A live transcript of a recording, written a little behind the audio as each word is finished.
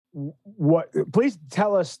what? Please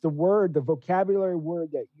tell us the vocabulary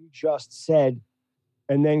word that you just said,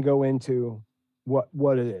 and then go into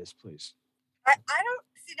what it is, please. I don't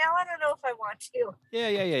see now. I don't know if I want to.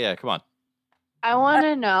 Yeah. Come on. I want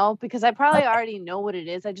to know because I probably already know what it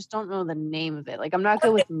is. I just don't know the name of it. Like I'm not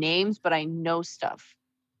good with names, but I know stuff.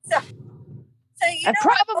 So I've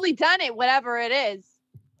probably done it, whatever it is.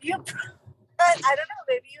 I don't know.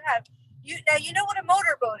 Maybe you have. Now you know what a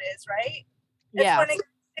motorboat is, right? It's when it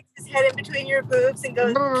sticks its head in between your boobs and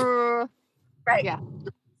goes. Right. Yeah.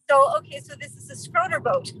 So this is a scroter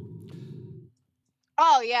boat.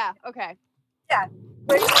 Oh yeah. Okay. Yeah.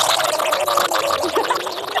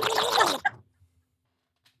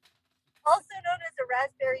 Also known as a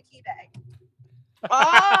raspberry tea bag.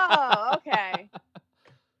 Oh, okay.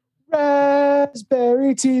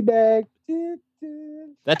 Raspberry tea bag.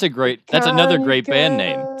 That's another great band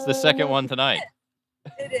name. It's the second one tonight.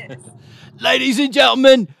 It is. Ladies and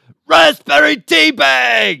gentlemen, Raspberry Tea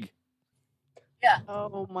Bag. Yeah.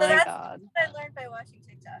 Oh my God. That's what I learned by watching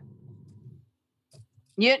TikTok.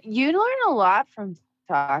 You learn a lot from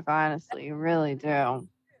TikTok, honestly. You really do.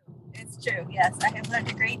 It's true. Yes, I have learned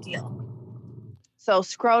a great deal. So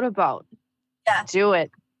scrota boat. Yeah. Do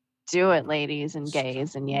it. Do it, ladies and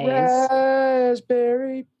gays and yays.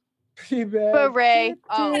 Raspberry tea bag. Hooray.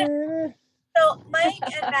 Oh. So Mike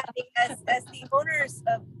and Maddie, as the owners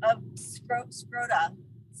of Scrota,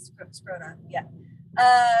 yeah.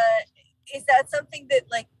 Is that something that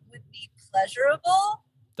would be pleasurable?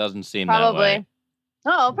 Doesn't seem that way.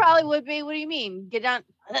 No, probably would be. What do you mean? Get down.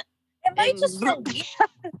 It might just feel weird.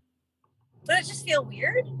 Would it just feel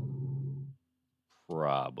weird?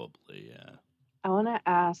 Probably, yeah. I want to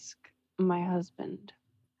ask my husband.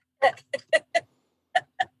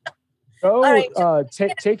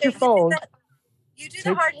 Take your phone. You do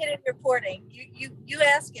the hard-hitting reporting. You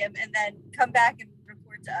ask him and then come back and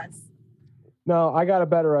report to us. No, I got a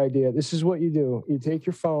better idea. This is what you do. You take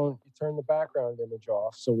your phone, you turn the background image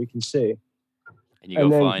off so we can see. And you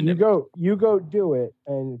go find him. You go do it,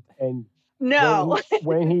 and no.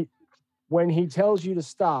 When he tells you to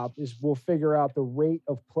stop, we'll figure out the rate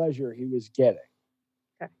of pleasure he was getting.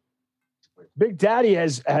 Okay. Big Daddy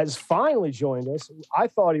has finally joined us. I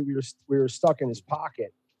thought we were stuck in his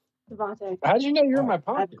pocket. Devontae. How did you know you're in my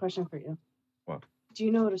pocket? I have a question for you. What? Do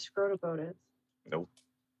you know what a scrota boat is? Nope.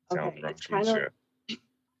 Okay, it's kind of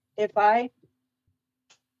if I'm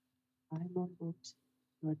on boobs,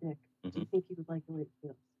 your dick. Do you think you would like the way it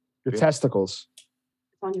feels? Your testicles.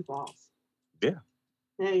 It's on your balls. Yeah.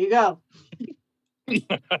 There you go.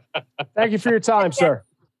 Thank you for your time, sir.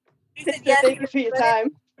 He said yes. Thank you for your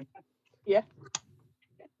time. Yeah.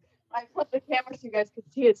 I flipped the camera so you guys could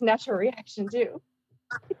see its natural reaction too.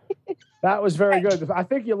 That was very good. I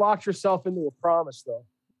think you locked yourself into a promise, though.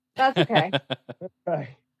 That's okay.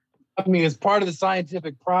 Okay. I mean, as part of the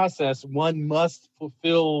scientific process, one must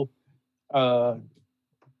fulfill such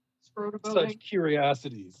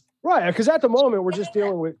curiosities. Right, because at the moment we're just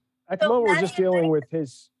dealing with.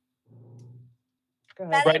 His.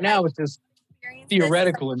 Right now, it's just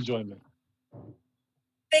theoretical enjoyment.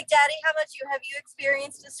 Big Daddy, have you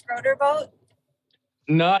experienced a scroter boat?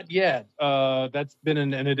 Not yet. That's been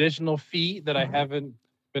an additional fee that I haven't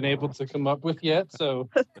been able to come up with yet. So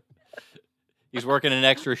he's working an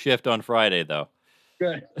extra shift on Friday, though.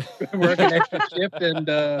 Good. Work an extra shift and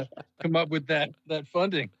come up with that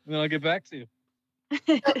funding, and then I'll get back to you. So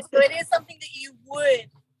it is something that you would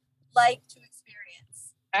like to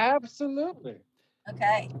experience. Absolutely.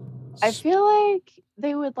 Okay. I feel like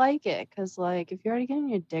they would like it because, if you're already getting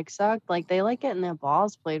your dick sucked, they like getting their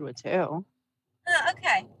balls played with too.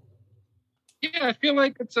 Okay. Yeah, I feel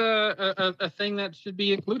like it's a thing that should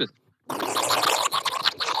be included.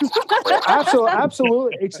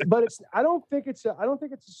 Absolutely. I don't think it's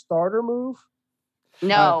a starter move.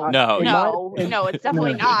 No, No, it's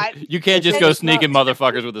definitely not. You can't just go sneaking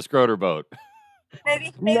motherfuckers with a scroter boat.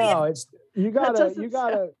 Maybe no, it's you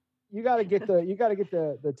gotta get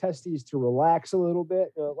the testes to relax a little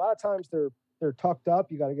bit. A lot of times they're tucked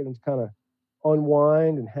up. You got to get them to kind of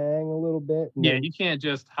unwind and hang a little bit. Yeah, you can't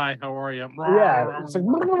just hi, how are you? Yeah, it's like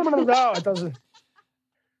no, it doesn't.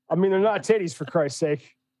 I mean, they're not titties, for Christ's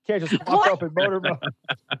sake. You can't just pop up in motorboat.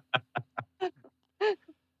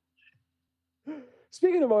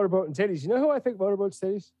 Speaking of motorboat and titties, you know who I think motorboat's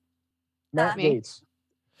titties? Matt Gaetz.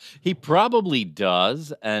 He probably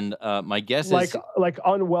does, and my guess is like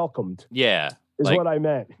unwelcomed. Yeah, is what I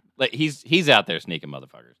meant. Like he's out there sneaking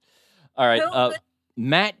motherfuckers. All right,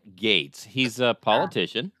 Matt Gaetz. He's a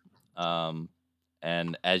politician,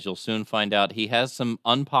 and as you'll soon find out, he has some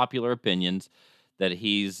unpopular opinions that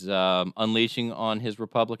he's unleashing on his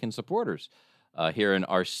Republican supporters. here in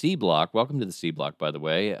our C block. Welcome to the C block, by the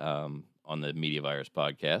way, on the Media Virus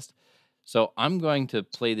podcast. So I'm going to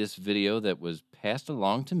play this video that was passed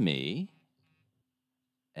along to me,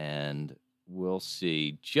 and we'll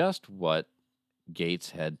see just what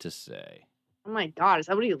Gaetz had to say. Oh my God, is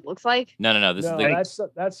that what he looks like? No.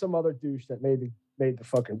 That's some other douche that made the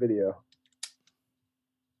fucking video.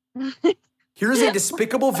 Here's a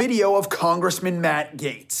despicable video of Congressman Matt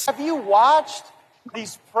Gaetz. Have you watched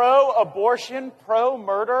these pro-abortion,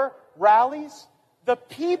 pro-murder rallies? The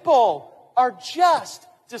people are just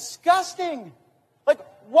disgusting. Like,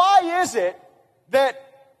 why is it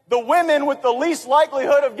that the women with the least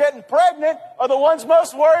likelihood of getting pregnant are the ones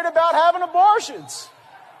most worried about having abortions?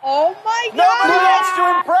 Oh my God! Nobody wants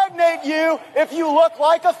to impregnate you if you look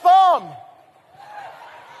like a thumb.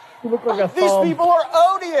 You look like a These thumb. people are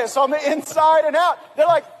odious on the inside and out. They're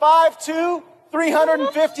like 5'2",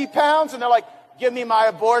 350 pounds, and they're like, give me my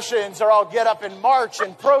abortions or I'll get up and march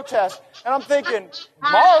and protest. And I'm thinking,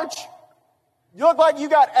 march? You look like you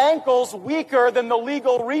got ankles weaker than the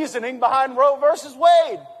legal reasoning behind Roe versus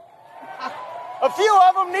Wade. A few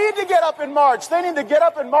of them need to get up and march. They need to get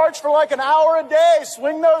up and march for like an hour a day,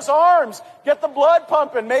 swing those arms, get the blood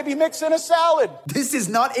pumping, maybe mix in a salad. This is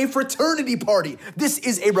not a fraternity party. This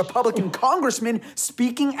is a Republican congressman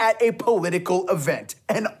speaking at a political event.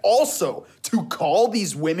 And also, to call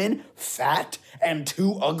these women fat and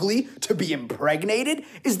too ugly to be impregnated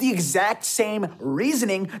is the exact same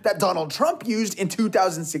reasoning that Donald Trump used in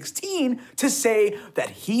 2016 to say that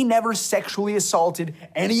he never sexually assaulted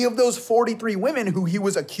any of those 43 women who he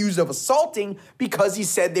was accused of assaulting because he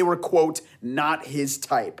said they were, quote, not his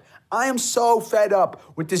type. I am so fed up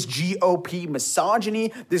with this GOP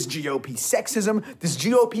misogyny, this GOP sexism, this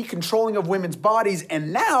GOP controlling of women's bodies,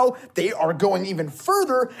 and now they are going even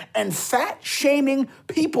further and fat-shaming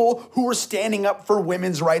people who are standing up for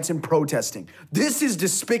women's rights and protesting. This is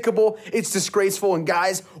despicable, it's disgraceful, and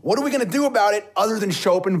guys, what are we gonna do about it other than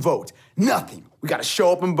show up and vote? Nothing. We gotta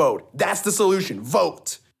show up and vote. That's the solution.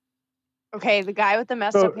 Vote. Okay, the guy with the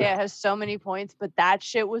messed up hair has so many points, but that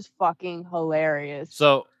shit was fucking hilarious.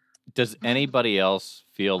 So, does anybody else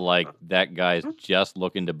feel like that guy's just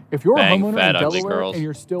looking to If you're a bang homeowner fat in ugly Delaware girls? and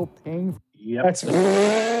you're still paying, That's He's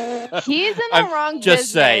in the I'm wrong just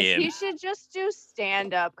business. saying. He should just do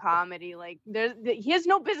stand-up comedy. Like, he has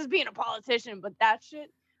no business being a politician, but that shit.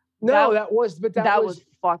 that was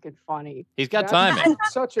fucking funny. He's got That's- timing.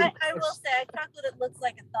 such a. I will say, I chocolate it looks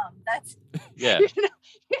like a thumb. That's Yeah.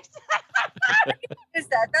 is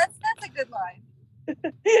that. That's a good line.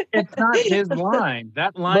 It's not his line.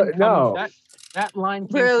 That line But no. that line came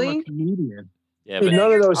from Really? a comedian. Yeah, Dude, but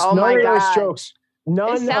none of those, Oh none my of those God. jokes,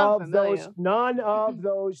 none sound of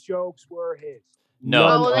those jokes were his. No. Oh,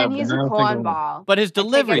 None well, of then them. he's a I don't think I'm- cornball. but his I take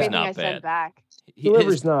delivery's everything I not said bad. back.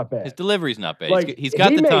 Delivery's not bad. His delivery's not bad. Like, He's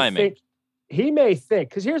got he the may timing. He may think,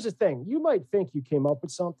 because here's the thing: you might think you came up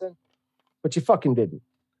with something, but you fucking didn't.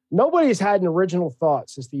 Nobody's had an original thought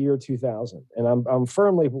since the year 2000, and I'm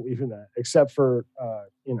firmly believing that, except for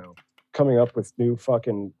coming up with new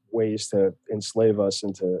fucking ways to enslave us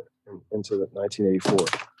into the 1984.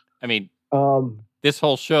 I mean, this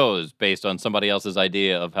whole show is based on somebody else's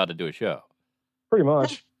idea of how to do a show. Pretty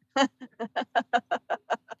much.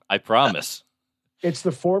 I promise. It's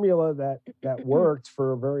the formula that worked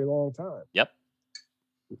for a very long time. Yep.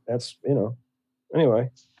 That's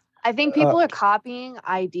anyway. I think people are copying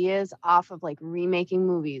ideas off of like remaking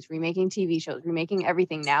movies, remaking TV shows, remaking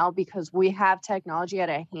everything now because we have technology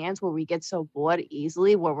at our hands where we get so bored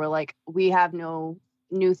easily where we're like, we have no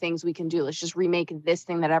new things we can do. Let's just remake this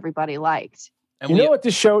thing that everybody liked. And You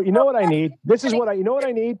know what I need? This is what I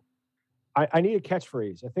need? I need a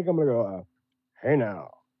catchphrase. I think I'm going to go, hey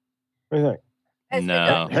now. What do you think?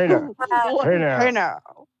 No. Hey now. Hey now. Hey, no.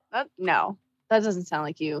 No, that doesn't sound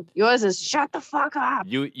like you. Yours is shut the fuck up.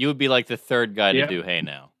 You would be like the third guy to Yep. do Hey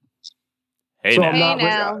Now. Hey So Now. I'm Hey not-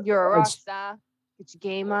 now, you're a rock it's- star. Get your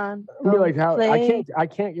game on. I'll be like Go how play. I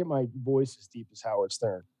can't get my voice as deep as Howard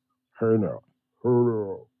Stern. Hey now. Hey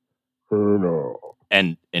now. Hey now.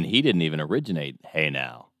 And he didn't even originate Hey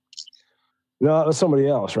Now. No, it was somebody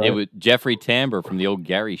else, right? It was Jeffrey Tambor from the old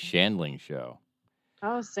Gary Shandling show.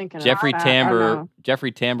 I was thinking of Jeffrey that. I don't Tambor. know.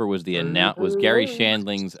 Jeffrey Tambor was was Gary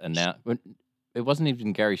Shandling's It wasn't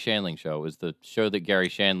even Gary Shandling show. It was the show that Gary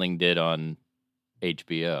Shandling did on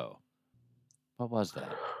HBO. What was that?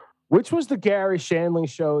 Which was the Gary Shandling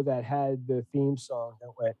show that had the theme song that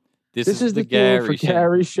went, This is the theme for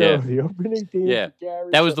Gary show, the opening theme Yeah. for Gary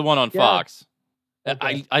That was show. the one on Yeah. Fox.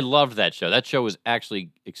 Okay. I loved that show. That show was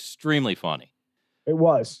actually extremely funny. It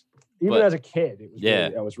was. Even But- as a kid, it was Yeah.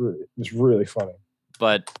 really, it was really funny.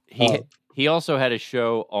 But he He also had a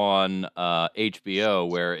show on HBO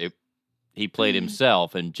where he played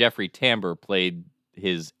himself, and Jeffrey Tambor played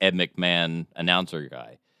his Ed McMahon announcer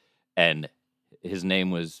guy, and his name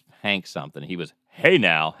was Hank something. He was, "Hey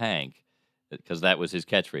now, Hank," because that was his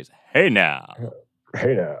catchphrase. Hey now,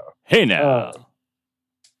 hey now, hey now.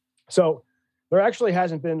 So there actually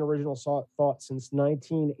hasn't been an original thought since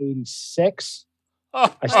 1986.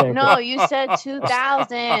 No, you said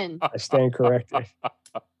 2000. I stand corrected.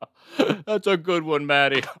 That's a good one,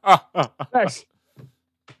 Maddie. Thanks.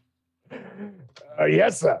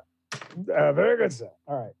 Yes, sir. Very good, sir.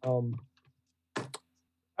 All right.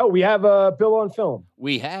 Oh, we have Bill on film.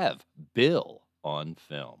 We have Bill on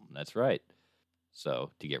film. That's right.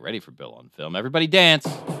 So to get ready for Bill on film, everybody dance.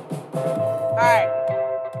 All right.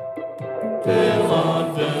 Bill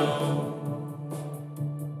on film.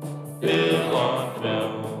 Bill on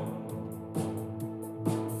film.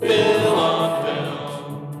 Bill on film.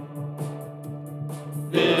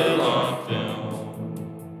 Bill on film.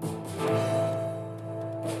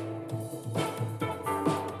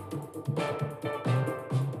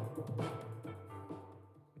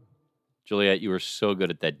 Juliet, you were so good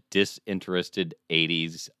at that disinterested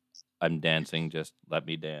 80s. I'm dancing, just let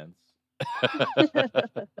me dance.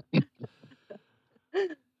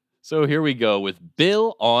 So here we go with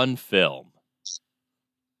Bill on film.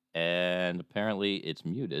 And apparently it's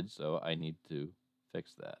muted, so I need to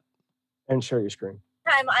fix that. And share your screen.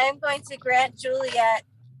 I am going to grant Juliet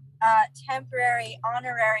temporary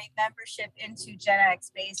honorary membership into Gen X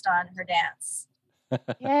based on her dance.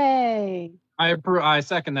 Yay. I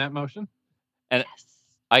second that motion. And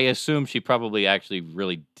I assume she probably actually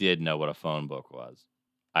really did know what a phone book was.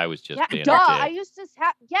 I was just being a dick. I used to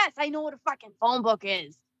have. Yes, I know what a fucking phone book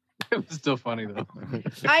is. It was still funny though.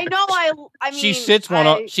 I know. I mean, she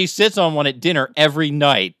sits on one at dinner every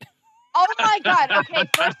night. Oh my god. Okay,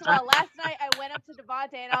 first of all, last night I went up to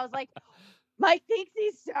Devontae and I was like, Mike thinks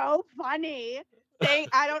he's so funny, saying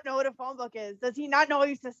I don't know what a phone book is. Does he not know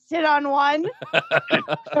he used to sit on one?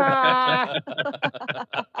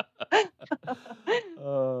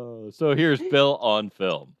 So here's Bill on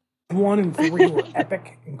film. 1 and 3 were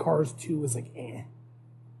epic, and Cars 2 was like, eh.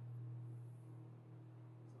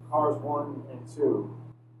 Cars 1 and 2.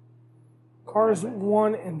 Cars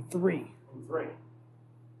 1 and 3. And 3.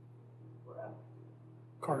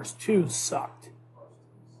 Cars 2 sucked.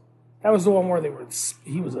 That was the one where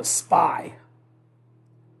he was a spy.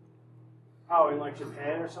 Oh, in like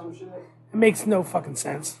Japan or some shit? It makes no fucking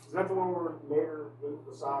sense. Is that the one where Mater with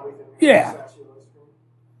wasabi thing? Yeah.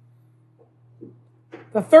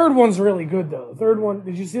 The third one's really good, though. The third one,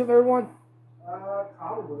 did you see the third one?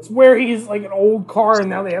 Probably. It's where he's like an old car, and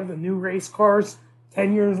now they have the new race cars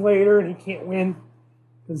 10 years later, and he can't win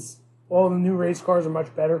because all the new race cars are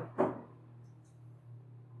much better.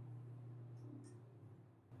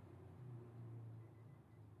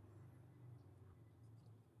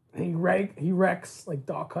 He wrecks like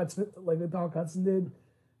Doc Hudson did, and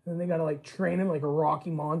then they gotta like train him like a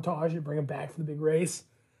Rocky montage to bring him back for the big race,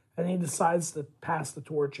 and he decides to pass the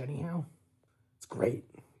torch anyhow. It's great,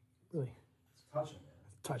 really. It's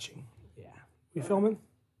Touching. Yeah. We filming?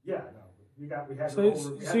 Yeah, no. We had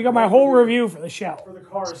so you got my whole review for the show. For the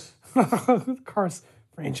Cars. The Cars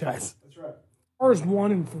franchise. That's right. Cars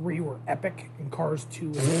 1 and 3 were epic, and Cars 2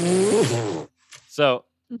 was So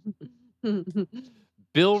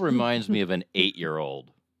Bill reminds me of an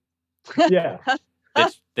 8-year-old. Yeah.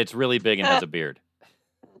 That's really big and has a beard.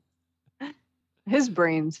 His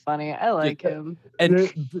brain's funny. I like him.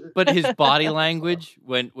 But his body language,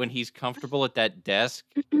 when he's comfortable at that desk,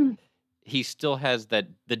 he still has the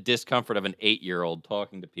discomfort of an 8-year-old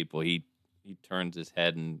talking to people. He turns his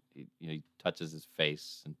head and he touches his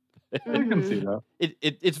face. And I can see that.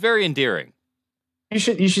 It's very endearing. You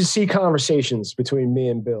should see conversations between me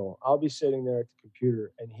and Bill. I'll be sitting there at the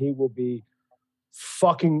computer, and he will be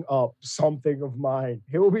fucking up something of mine.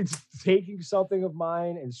 He will be taking something of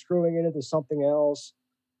mine and screwing it into something else,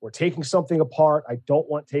 or taking something apart I don't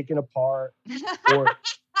want taken apart.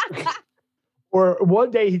 Or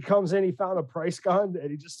one day he comes in, he found a price gun, and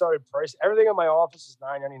he just started pricing. Everything in my office is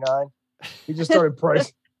 $9.99. He just started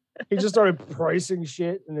pricing. He just started pricing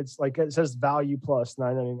shit, and it's like it says value plus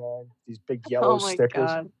 $9.99. These big yellow stickers.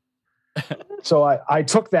 God. So I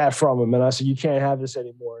took that from him, and I said, "You can't have this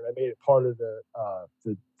anymore." And I made it part of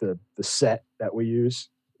the set that we use.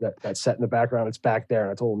 That set in the background. It's back there,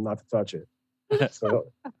 and I told him not to touch it.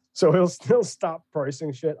 So he'll stop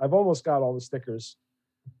pricing shit. I've almost got all the stickers,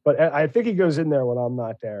 but I think he goes in there when I'm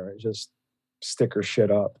not there and just sticker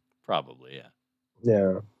shit up. Probably, yeah.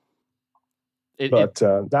 Yeah.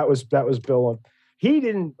 That was Bill. He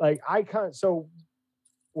didn't like. So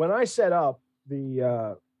when I set up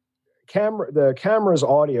the camera's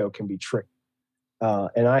audio can be tricky.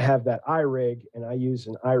 And I have that iRig, and I use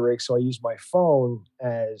an iRig, so I use my phone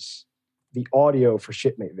as the audio for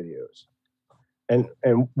shipmate videos. And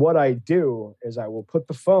what I do is I will put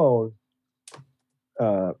the phone,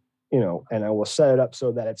 and I will set it up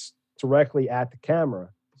so that it's directly at the camera,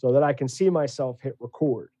 so that I can see myself hit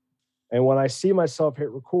record. And when I see myself hit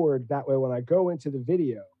record, that way when I go into the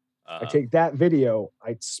video, I take that video,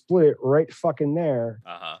 I split it right fucking there,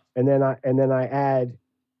 and then I add,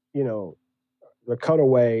 the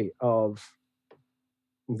cutaway of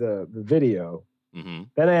the video. Mm-hmm.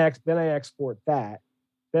 Then I export that.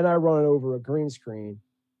 Then I run it over a green screen.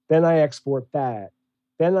 Then I export that.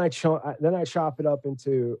 Then I chop it up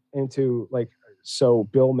into like, so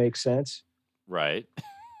Bill makes sense. Right.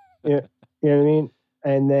 You know what I mean?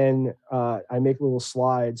 And then I make little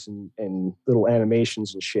slides and little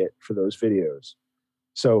animations and shit for those videos.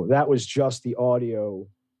 So that was just the audio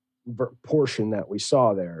portion that we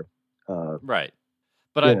saw there. Right.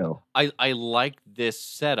 But I like this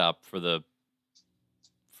setup for the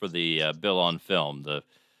Bill on film.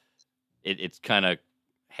 It's kind of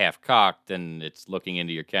half cocked and it's looking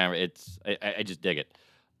into your camera. I just dig it.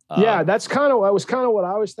 Yeah, that was kind of what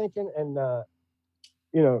I was thinking. And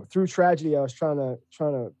through tragedy, I was trying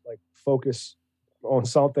to like focus on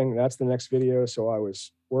something. That's the next video. So I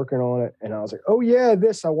was working on it, and I was like, oh yeah,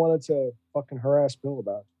 this I wanted to fucking harass Bill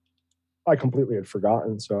about. I completely had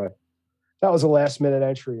forgotten. So that was a last minute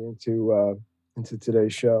entry into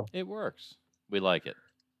today's show. It works. We like it.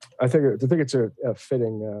 I think it's a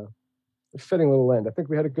fitting little end. I think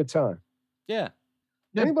we had a good time. Yeah.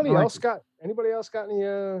 Anybody else got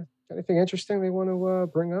anything interesting they want to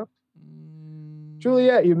bring up?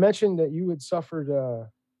 Juliet, you mentioned that you had suffered. Is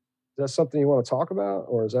that something you want to talk about,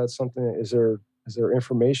 or is that something? Is there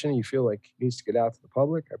information you feel like needs to get out to the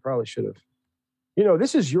public? I probably should have.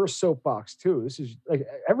 This is your soapbox too. This is like,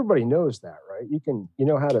 everybody knows that, right? You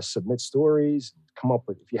know how to submit stories, come up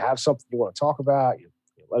with, if you have something you want to talk about, you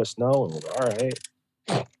let us know, and we'll go, all right.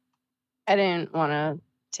 I didn't want to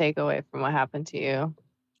take away from what happened to you.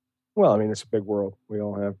 Well, I mean, it's a big world. We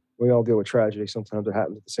all deal with tragedy. Sometimes it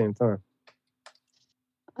happens at the same time.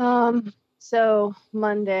 So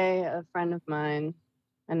Monday, a friend of mine,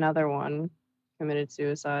 another one, committed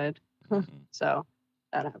suicide. So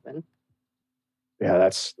that happened. Yeah,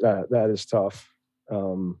 that is tough.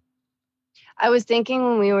 I was thinking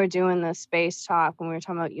when we were doing the space talk, when we were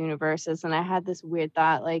talking about universes, and I had this weird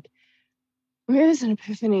thought, like, maybe it was an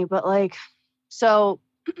epiphany, but like, so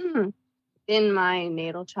in my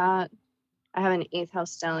natal chart, I have an 8th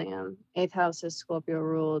house stellium. 8th house is Scorpio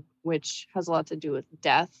ruled, which has a lot to do with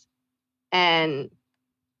death. And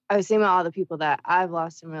I was thinking about all the people that I've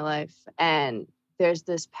lost in my life, and there's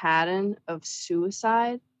this pattern of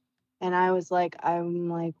suicide. And I'm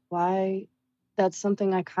like, why? That's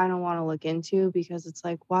something I kind of want to look into, because it's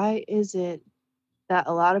like, why is it that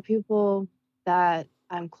a lot of people that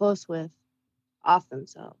I'm close with off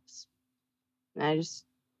themselves? And I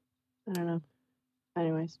don't know.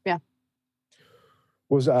 Anyways, yeah.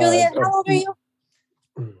 Juliet, how old are you?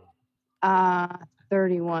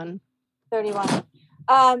 31. 31.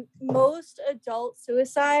 Most adult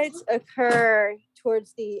suicides occur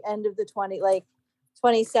towards the end of the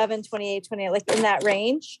 27, 28, 28, like in that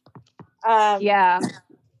range. Yeah.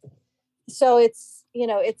 So it's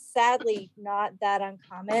sadly not that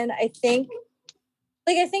uncommon. I think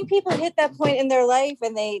people hit that point in their life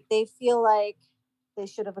and they feel like they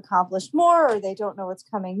should have accomplished more, or they don't know what's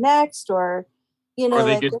coming next, or or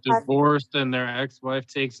they get divorced and their ex-wife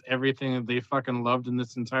takes everything that they fucking loved in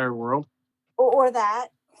this entire world. Or that.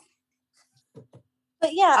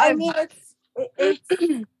 But yeah, I mean,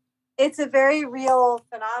 it's a very real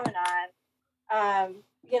phenomenon.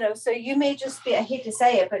 So you may just be, I hate to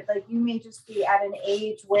say it, but like, you may just be at an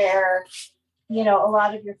age where, a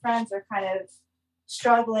lot of your friends are kind of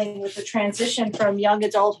struggling with the transition from young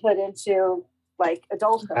adulthood into like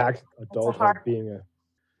adulthood. Adulthood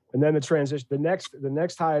and then the transition, the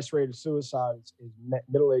next highest rate of suicide is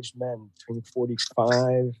middle-aged men between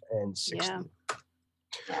 45 and 60.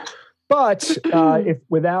 Yeah. But if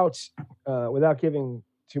without giving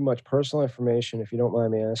too much personal information, if you don't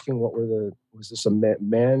mind me asking, was this a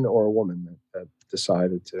man or a woman that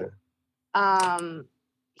decided to?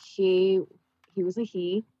 He was a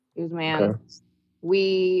he. He was a man. Okay.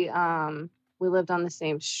 We lived on the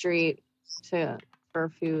same street for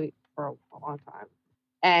a long time.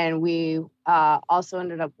 And we also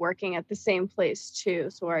ended up working at the same place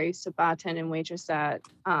too. So where I used to bartend and waitress at,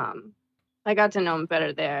 I got to know him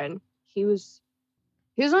better there. And he was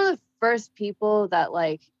one of the first people that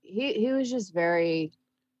like, he was just very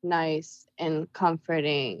nice and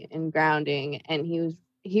comforting and grounding, and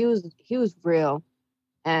he was real,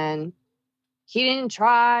 and he didn't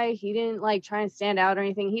try and stand out or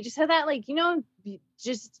anything. He just had that, like,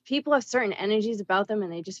 just people have certain energies about them,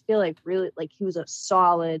 and they just feel like really, like, he was a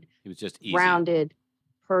solid, He was just easy grounded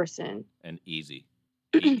person and easy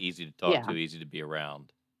to talk Yeah. to, easy to be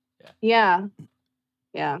around. Yeah.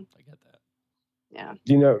 I get that. Yeah.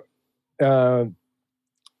 Do you know,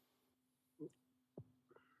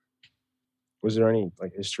 was there any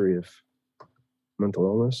like history of mental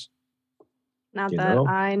illness? Not You that know?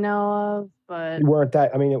 I know of, but You weren't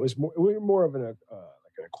that. I mean, it was more of like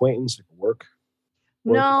an acquaintance, like a work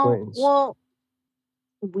no. acquaintance. Well,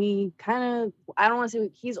 we kind of, I don't want to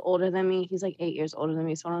say, he's older than me. He's like 8 years older than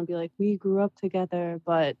me. So I don't be like, we grew up together,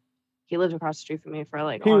 but he lived across the street from me for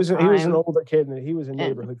like he was an time. older kid, and he was a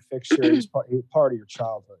neighborhood fixture. He was part of your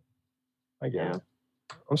childhood. I get it.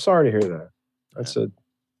 I'm sorry to hear that. It's a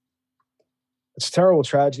terrible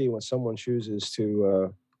tragedy when someone chooses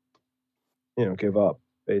to give up.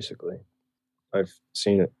 Basically, I've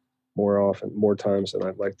seen it more times than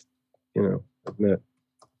I'd like to admit,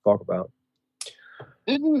 talk about.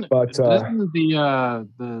 Doesn't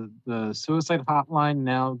the suicide hotline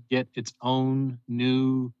now get its own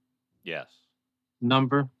new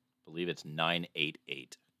number? I believe it's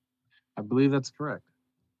 988. I believe that's correct.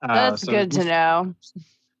 That's good to know.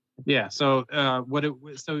 Yeah. So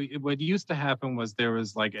what used to happen was there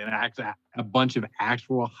was like a bunch of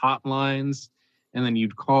actual hotlines, and then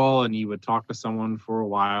you'd call and you would talk to someone for a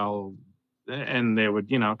while, and they would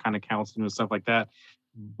kind of counsel you and stuff like that.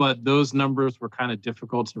 But those numbers were kind of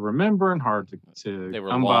difficult to remember and hard to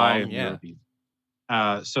come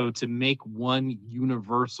by. So to make one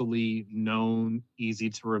universally known, easy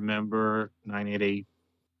to remember 988,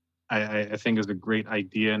 I think is a great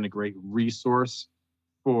idea and a great resource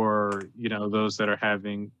for those that are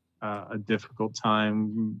having a difficult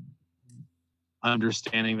time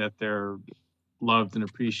understanding that they're loved and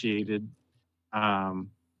appreciated.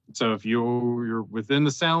 So if you're within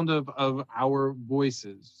the sound of our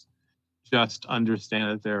voices, just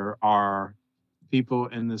understand that there are people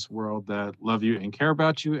in this world that love you and care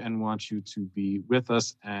about you and want you to be with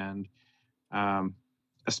us, and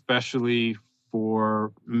especially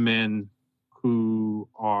for men who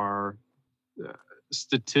are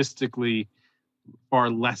statistically far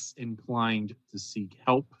less inclined to seek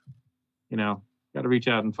help. Got to reach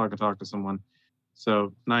out and fucking talk to someone.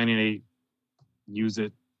 So 988, use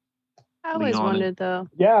it. I always wondered though.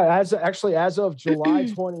 Yeah, as of July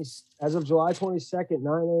 22nd,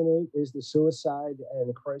 988 is the suicide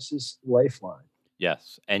and crisis lifeline.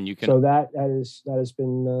 Yes, and you can. So that has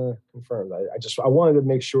been confirmed. I wanted to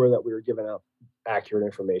make sure that we were giving out accurate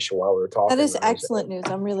information while we were talking. That is excellent news.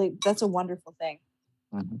 That's a wonderful thing.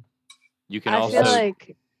 Mm-hmm. You can I feel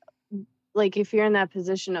like if you're in that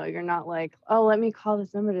position, you're not like, oh, let me call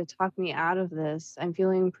this number to talk me out of this. I'm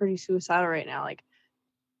feeling pretty suicidal right now. Like,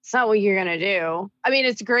 it's not what you're gonna do. I mean,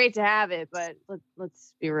 it's great to have it, but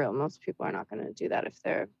let's be real. Most people are not gonna do that if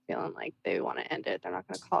they're feeling like they want to end it. They're not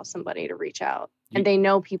gonna call somebody to reach out, and they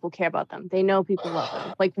know people care about them. They know people love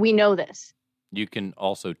them. Like, we know this. You can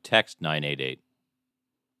also text 988.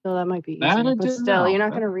 So that might be easier, but still, you're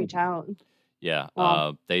not gonna reach out. Yeah,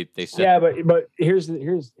 they said. Yeah, but here's the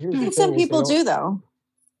thing. Some people do though.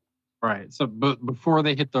 Right. So, but before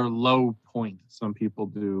they hit their low point, some people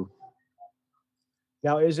do.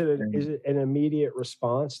 Now, is it an immediate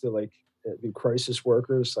response to like the crisis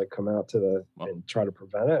workers like come out to and try to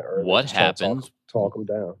prevent it, or what happens? Talk them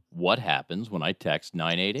down. What happens when I text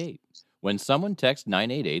 988? When someone texts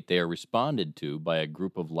 988, they are responded to by a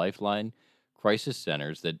group of Lifeline crisis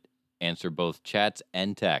centers that answer both chats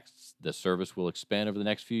and texts. The service will expand over the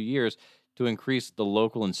next few years to increase the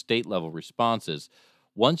local and state level responses.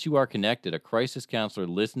 Once you are connected, a crisis counselor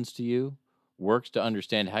listens to you, works to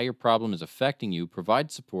understand how your problem is affecting you,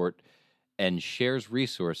 provides support, and shares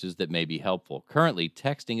resources that may be helpful. Currently,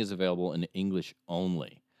 texting is available in English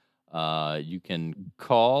only. You can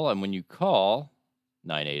call, and when you call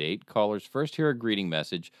 988, callers first hear a greeting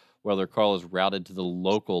message while their call is routed to the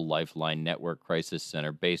local Lifeline Network Crisis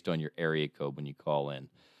Center based on your area code when you call in.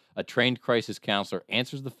 A trained crisis counselor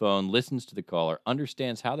answers the phone, listens to the caller,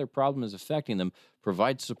 understands how their problem is affecting them,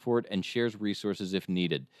 provides support, and shares resources if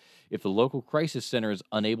needed. If the local crisis center is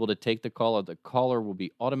unable to take the caller will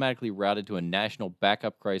be automatically routed to a national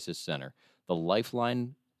backup crisis center. The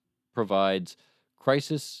Lifeline provides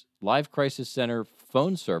live crisis center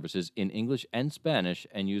phone services in English and Spanish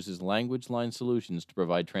and uses language line solutions to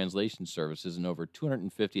provide translation services in over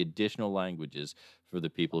 250 additional languages for the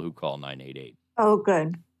people who call 988. Oh,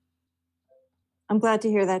 good. I'm glad to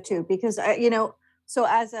hear that too, because So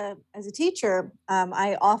as a teacher,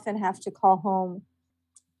 I often have to call home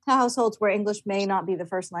to households where English may not be the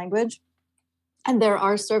first language. And there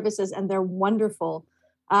are services, and they're wonderful.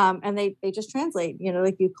 And they just translate,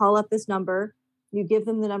 like you call up this number, you give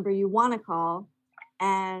them the number you want to call,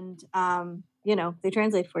 and, they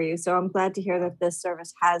translate for you. So I'm glad to hear that this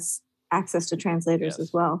service has access to translators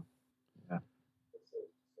as well.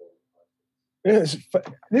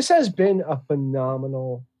 This has been a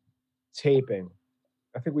phenomenal taping.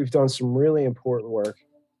 I think we've done some really important work.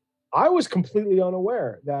 I was completely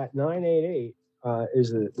unaware that 988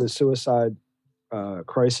 is the suicide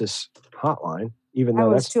crisis hotline. Even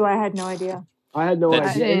though that's too, I had no idea. I had no idea.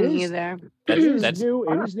 I didn't either. It is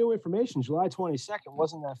new information. July 22nd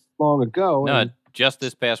wasn't that long ago. No, just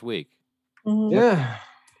this past week. Mm-hmm. Yeah.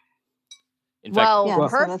 In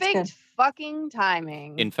fact, perfect fucking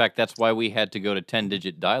timing. In fact, that's why we had to go to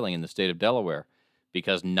 10-digit dialing in the state of Delaware,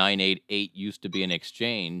 because 988 used to be an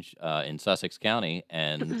exchange in Sussex County,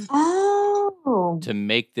 and to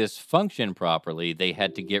make this function properly, they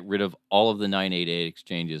had to get rid of all of the 988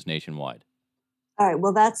 exchanges nationwide. All right.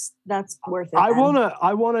 Well, that's worth it. I want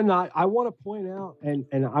to point out and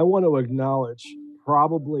I want to acknowledge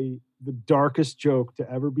probably the darkest joke to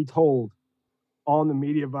ever be told on the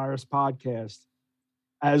Media Virus podcast.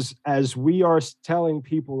 As we are telling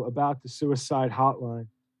people about the suicide hotline,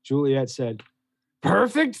 Juliet said,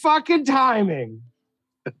 "Perfect fucking timing."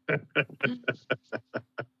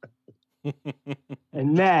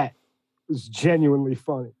 And that was genuinely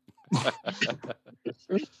funny.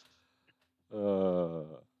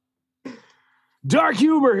 Dark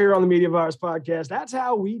humor here on the Media Virus podcast. That's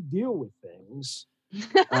how we deal with things.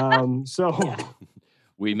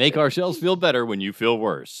 We make ourselves feel better when you feel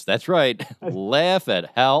worse. That's right. Laugh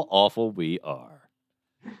at how awful we are.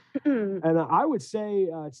 And I would say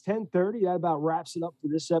it's 10:30. That about wraps it up for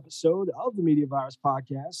this episode of the Media Virus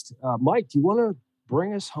podcast. Mike, do you want to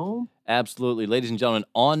bring us home? Absolutely. Ladies and gentlemen,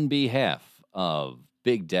 on behalf of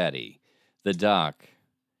Big Daddy, the Doc,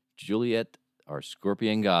 Juliet, our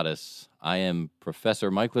Scorpion Goddess, I am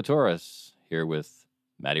Professor Mike Latoris here with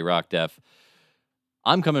Maddie Rockdeff.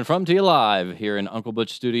 I'm coming from to you live here in Uncle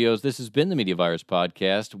Butch Studios. This has been the Media Virus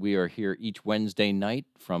Podcast. We are here each Wednesday night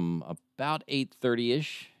from about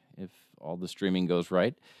 8:30-ish, if all the streaming goes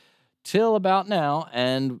right, till about now.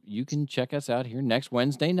 And you can check us out here next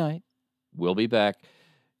Wednesday night. We'll be back.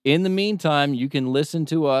 In the meantime, you can listen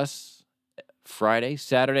to us Friday,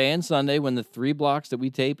 Saturday, and Sunday when the 3 blocks that we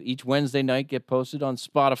tape each Wednesday night get posted on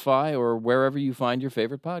Spotify or wherever you find your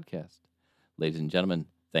favorite podcast. Ladies and gentlemen,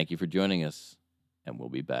 thank you for joining us. And we'll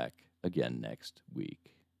be back again next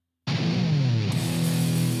week.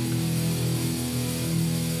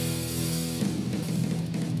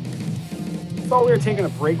 Thought we were taking a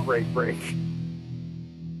break.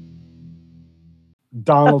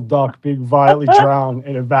 Donald Duck being violently drowned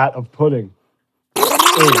in a vat of pudding.